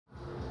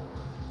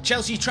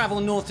Chelsea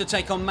travel north to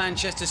take on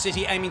Manchester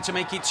City, aiming to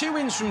make it 2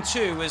 wins from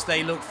 2 as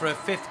they look for a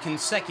 5th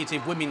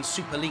consecutive Women's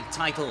Super League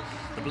title.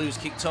 The Blues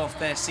kicked off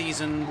their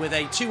season with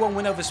a 2-1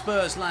 win over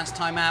Spurs last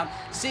time out.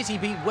 City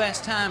beat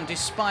West Ham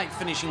despite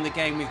finishing the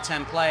game with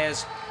 10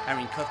 players.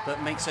 Erin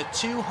Cuthbert makes her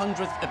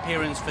 200th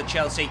appearance for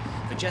Chelsea.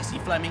 For Jessie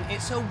Fleming,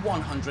 it's her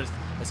 100th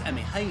as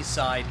Emmy Hayes'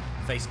 side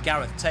face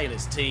Gareth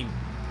Taylor's team.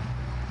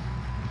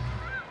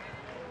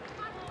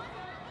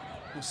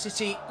 Well,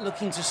 City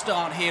looking to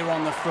start here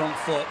on the front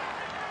foot.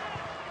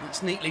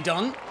 That's neatly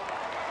done.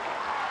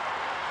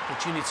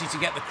 Opportunity to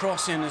get the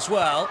cross in as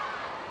well.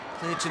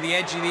 Cleared to the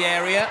edge of the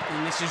area,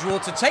 and this is Raw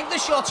to take the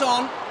shot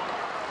on.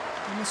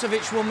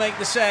 Musovic will make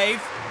the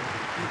save.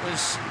 It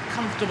was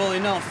comfortable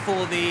enough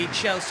for the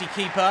Chelsea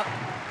keeper.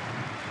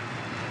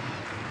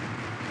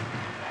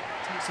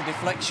 Takes a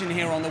deflection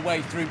here on the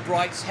way through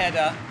Bright's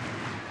header.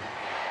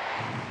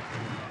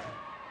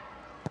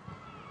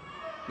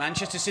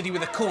 Manchester City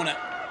with a corner.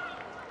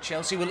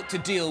 Chelsea will look to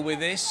deal with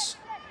this,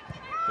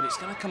 but it's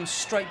going to come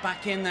straight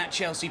back in that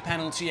Chelsea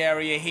penalty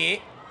area here.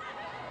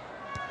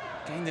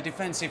 Again, the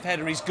defensive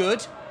header is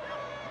good.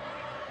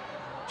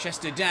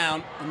 Chested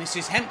down, and this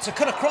is Hemp to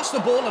cut across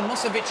the ball, and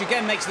Musovic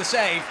again makes the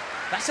save.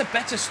 That's a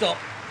better stop.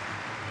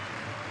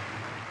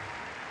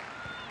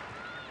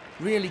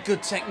 Really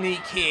good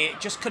technique here,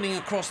 just cutting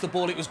across the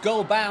ball. It was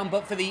goal bound,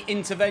 but for the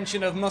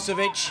intervention of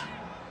Musovic.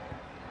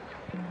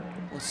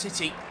 Well,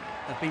 City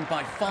have been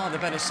by far the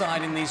better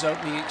side in these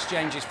opening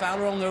exchanges.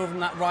 Fowler on over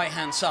on that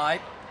right-hand side.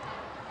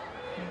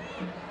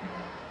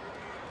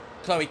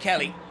 Chloe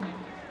Kelly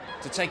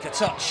to take a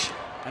touch,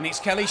 and it's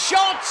Kelly's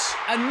shot,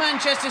 and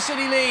Manchester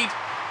City lead.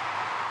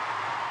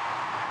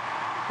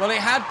 Well, it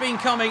had been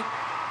coming.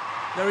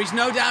 There is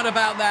no doubt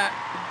about that.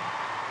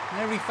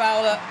 Mary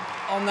Fowler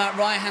on that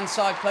right-hand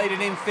side played it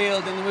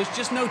infield, and there was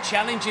just no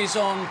challenges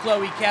on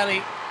Chloe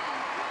Kelly.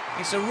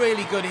 It's a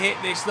really good hit,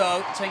 this,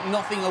 though. Take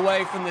nothing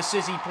away from the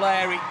City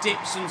player. It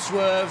dips and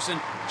swerves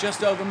and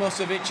just over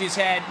Musovic's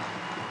head.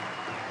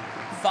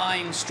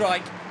 Fine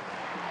strike.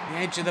 The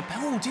edge of the...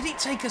 Oh, did it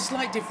take a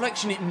slight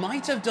deflection? It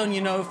might have done,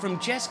 you know, from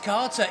Jess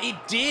Carter. It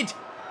did.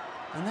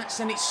 And that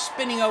sent it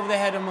spinning over the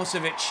head of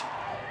Musovic.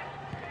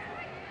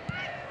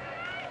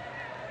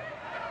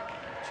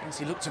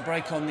 Chelsea look to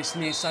break on this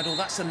near side. Oh,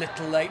 that's a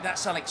little late.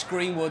 That's Alex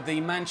Greenwood,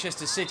 the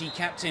Manchester City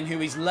captain,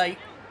 who is late.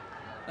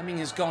 Fleming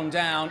has gone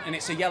down, and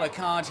it's a yellow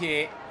card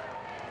here.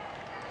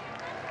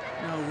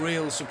 No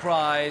real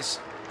surprise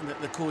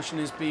that the caution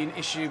has been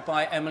issued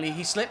by Emily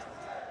Heaslip.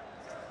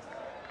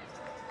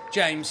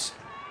 James.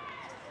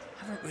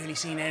 Haven't really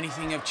seen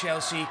anything of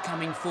Chelsea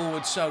coming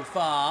forward so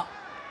far.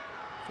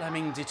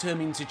 Fleming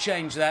determined to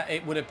change that,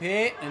 it would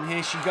appear. And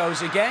here she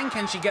goes again.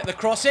 Can she get the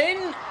cross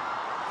in?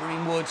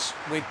 Greenwood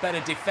with better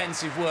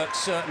defensive work,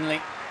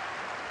 certainly.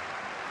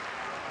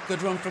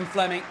 Good run from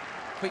Fleming.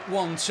 Quick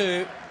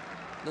 1-2.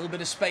 A little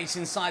bit of space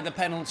inside the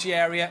penalty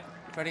area.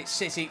 Credit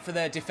City for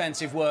their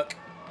defensive work.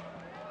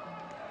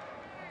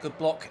 Good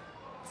block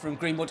from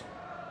Greenwood.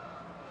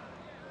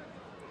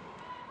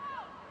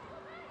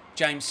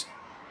 James.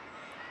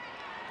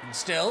 And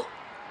still,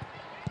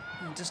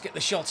 he'll just get the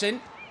shot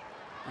in.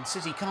 And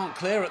City can't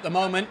clear at the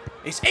moment.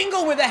 It's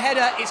Ingle with a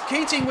header. It's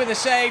Keating with a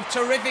save.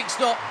 Terrific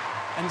stop.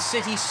 And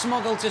City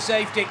smuggled to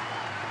safety.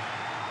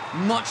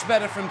 Much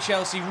better from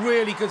Chelsea.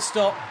 Really good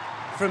stop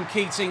from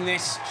Keating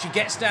this. She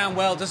gets down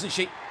well, doesn't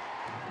she?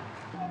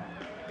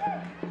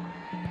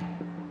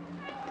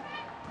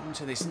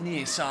 Onto this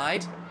near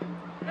side.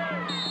 Oh,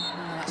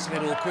 that's a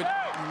bit awkward.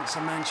 And it's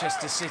a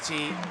Manchester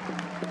City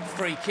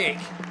free kick.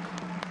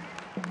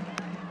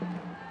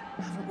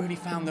 Haven't really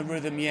found the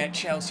rhythm yet,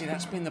 Chelsea.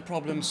 That's been the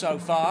problem so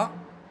far.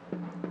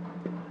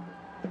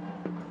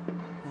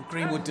 Well,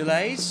 Greenwood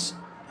delays.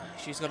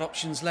 She's got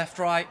options left,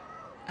 right,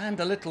 and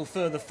a little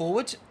further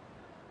forward.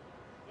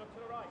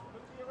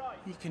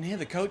 You can hear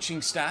the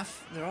coaching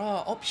staff. There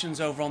are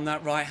options over on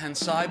that right-hand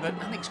side, but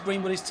Alex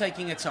Greenwood is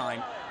taking her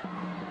time.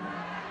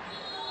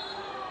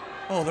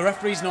 Oh, the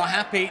referee's not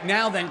happy.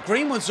 Now then,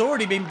 Greenwood's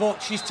already been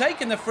booked. She's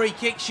taken the free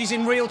kick. She's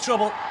in real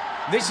trouble.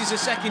 This is a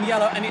second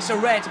yellow, and it's a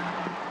red.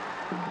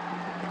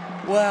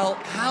 Well,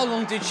 how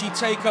long did she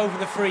take over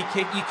the free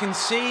kick? You can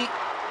see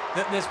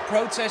that there's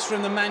protest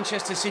from the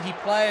Manchester City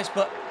players,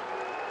 but,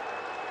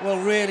 well,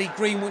 really,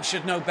 Greenwood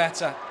should know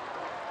better.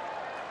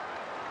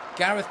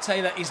 Gareth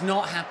Taylor is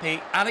not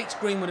happy. Alex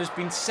Greenwood has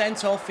been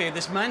sent off here,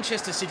 this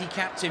Manchester City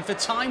captain, for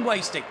time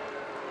wasting.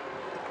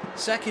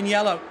 Second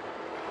yellow.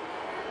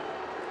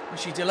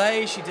 She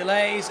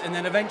delays, and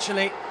then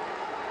eventually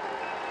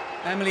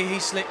Emily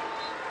Heaslip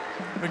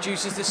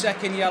produces the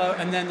second yellow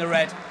and then the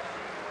red.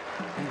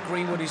 And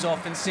Greenwood is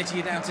off, and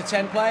City are down to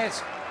 10 players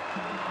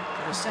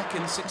for the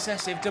second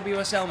successive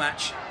WSL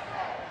match.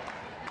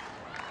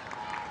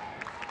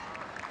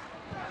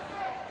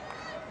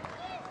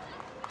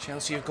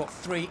 Chelsea have got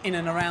 3 in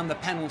and around the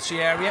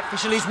penalty area.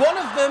 Fisherly's one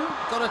of them.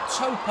 Got a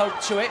toe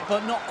poke to it,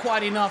 but not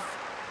quite enough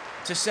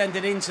to send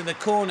it into the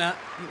corner.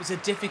 It was a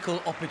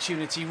difficult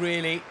opportunity,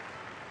 really.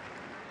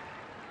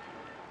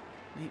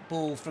 Neat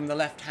ball from the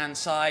left-hand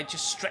side,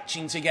 just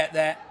stretching to get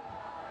there.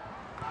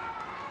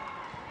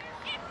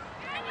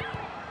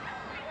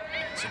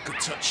 Good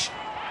touch.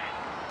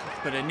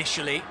 But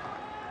initially,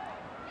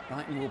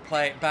 Brighton will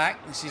play it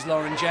back. This is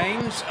Lauren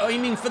James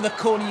aiming for the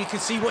corner. You can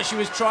see what she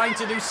was trying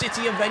to do.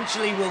 City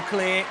eventually will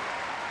clear.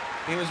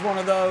 It was one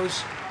of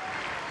those.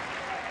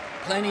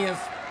 Plenty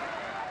of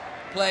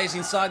players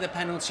inside the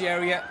penalty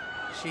area.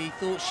 She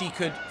thought she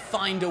could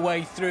find a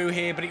way through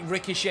here, but it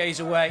ricochets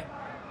away.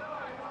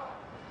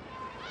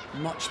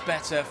 Much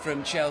better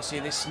from Chelsea.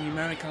 This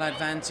numerical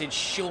advantage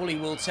surely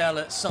will tell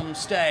at some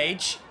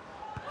stage.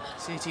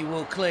 City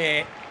will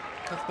clear.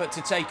 Cuthbert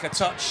to take a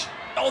touch.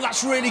 Oh,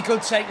 that's really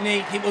good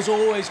technique. It was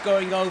always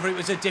going over. It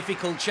was a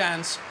difficult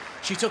chance.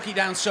 She took it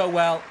down so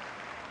well.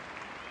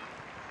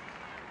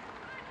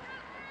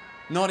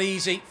 Not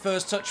easy.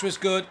 First touch was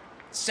good.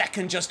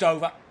 Second just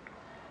over.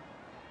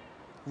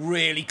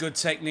 Really good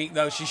technique,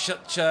 though. She's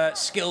such a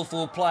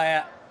skillful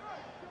player.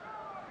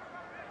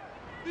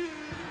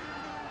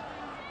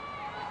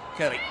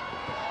 Curry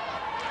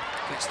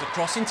gets the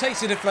crossing,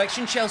 takes the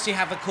deflection. Chelsea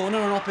have a corner,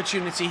 an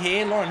opportunity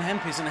here. Lauren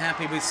Hemp isn't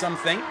happy with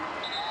something.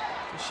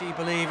 Does she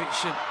believe it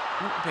should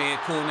not be a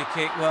corner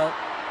kick? Well,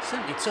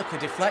 certainly took a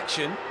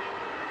deflection.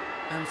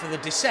 And for the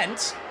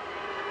descent,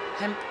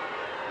 Hemp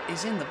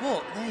is in the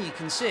book. There you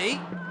can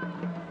see.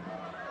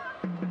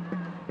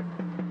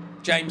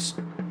 James,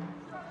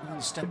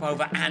 one step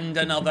over and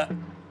another.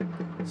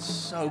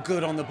 So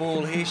good on the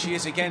ball. Here she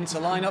is again to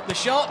line up the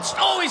shots.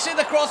 Oh, he's hit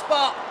the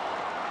crossbar.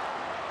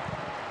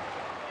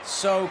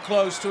 So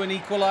close to an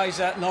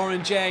equaliser,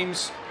 Lauren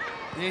James.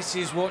 This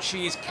is what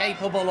she is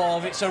capable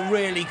of. It's a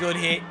really good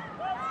hit.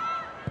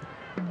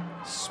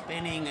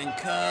 Spinning and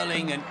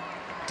curling and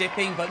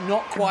dipping, but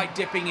not quite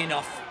dipping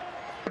enough.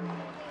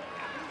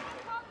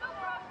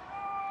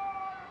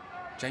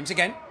 James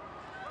again,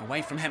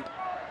 away from Hemp.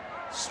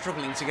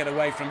 Struggling to get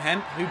away from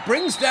Hemp, who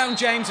brings down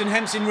James, and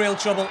Hemp's in real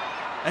trouble.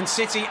 And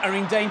City are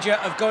in danger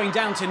of going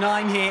down to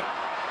 9 here.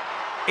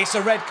 It's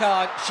a red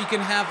card. She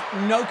can have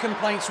no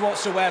complaints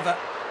whatsoever.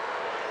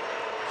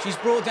 She's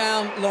brought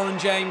down Lauren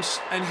James,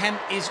 and Hemp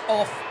is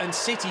off, and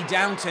City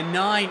down to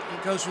 9.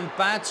 It goes from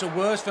bad to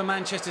worse for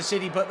Manchester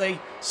City, but they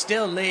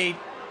still lead.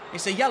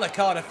 It's a yellow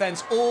card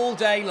offence all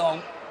day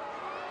long.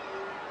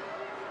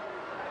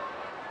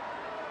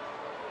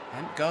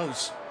 Hemp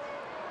goes.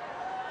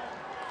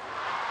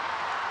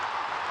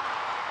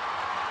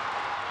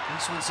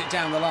 This wants it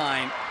down the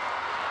line.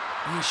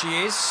 Here she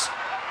is.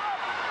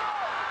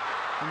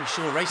 Very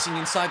sure racing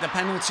inside the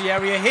penalty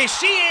area. Here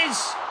she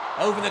is!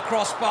 Over the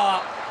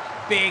crossbar.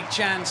 Big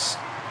chance.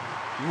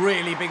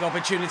 Really big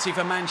opportunity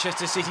for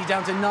Manchester City.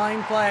 Down to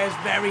 9 players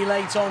very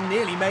late on.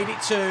 Nearly made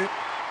it 2.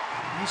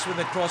 Nice with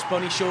the cross.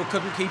 Bunny Shaw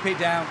couldn't keep it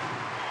down.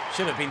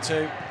 Should have been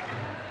 2.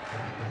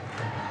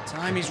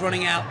 Time is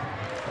running out.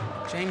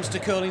 James to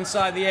curl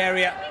inside the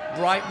area.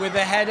 Bright with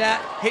the header.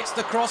 Hits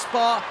the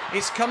crossbar.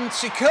 It's come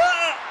to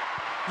Kerr.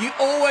 You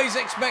always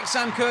expect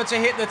Sam Kerr to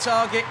hit the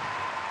target.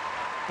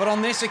 But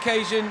on this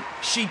occasion,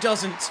 she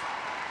doesn't.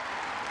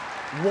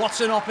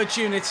 What an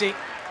opportunity.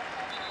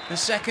 The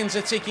seconds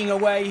are ticking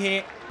away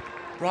here.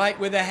 Bright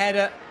with a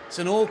header. It's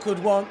an awkward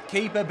one.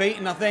 Keeper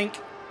beaten, I think.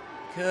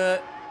 Kerr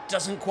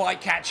doesn't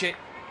quite catch it.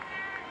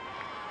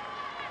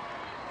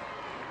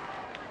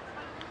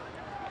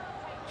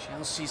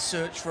 Chelsea's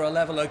search for a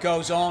leveller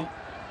goes on.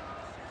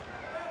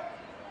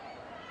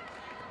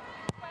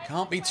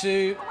 Can't be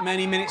too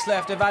many minutes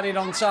left of added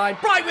on time.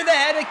 Bright with the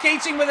header.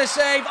 Keating with a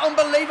save.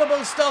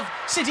 Unbelievable stuff.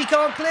 City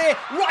can't clear.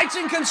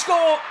 Wrighton can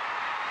score.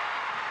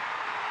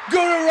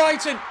 Guru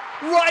Wrighton.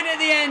 Right at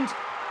the end.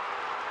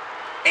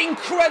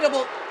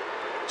 Incredible.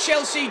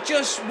 Chelsea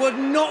just would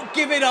not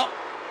give it up.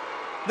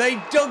 They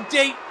dug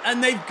deep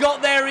and they've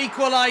got their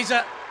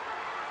equaliser.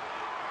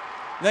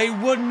 They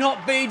would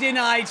not be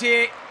denied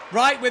here.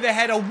 Right with the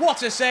header.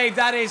 What a save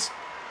that is.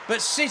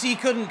 But City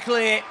couldn't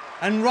clear.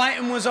 And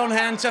Wrighton was on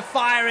hand to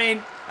fire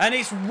in. And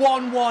it's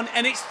 1-1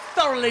 and it's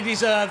thoroughly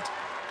deserved.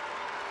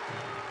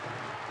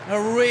 A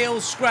real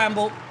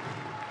scramble.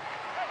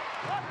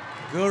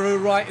 Guru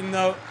Wrighton,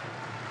 though,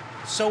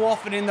 so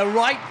often in the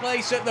right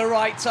place at the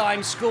right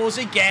time, scores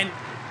again.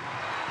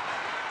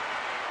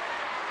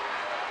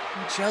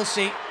 And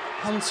Chelsea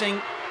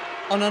hunting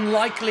an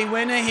unlikely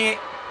winner here.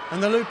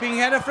 And the looping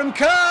header from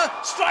Kerr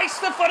strikes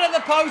the foot of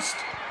the post.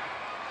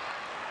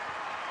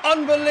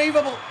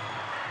 Unbelievable.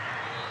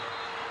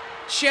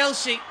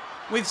 Chelsea,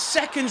 with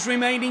seconds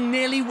remaining,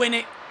 nearly win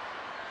it.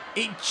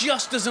 It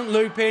just doesn't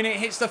loop in. It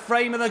hits the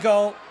frame of the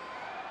goal.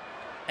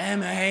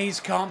 Emma Hayes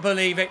can't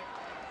believe it.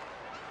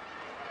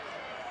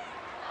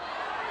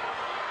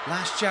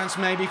 Last chance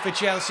maybe for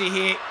Chelsea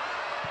here.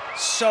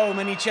 So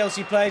many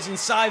Chelsea players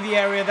inside the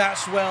area.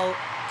 That's well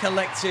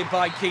collected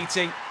by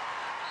Keating.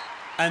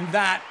 And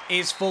that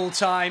is full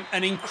time.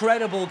 An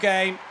incredible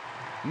game.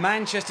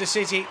 Manchester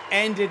City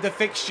ended the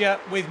fixture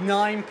with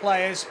 9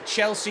 players.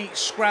 Chelsea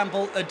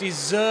scramble a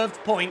deserved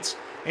point.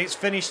 It's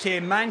finished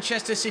here.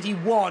 Manchester City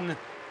 1,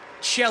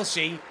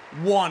 Chelsea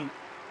 1.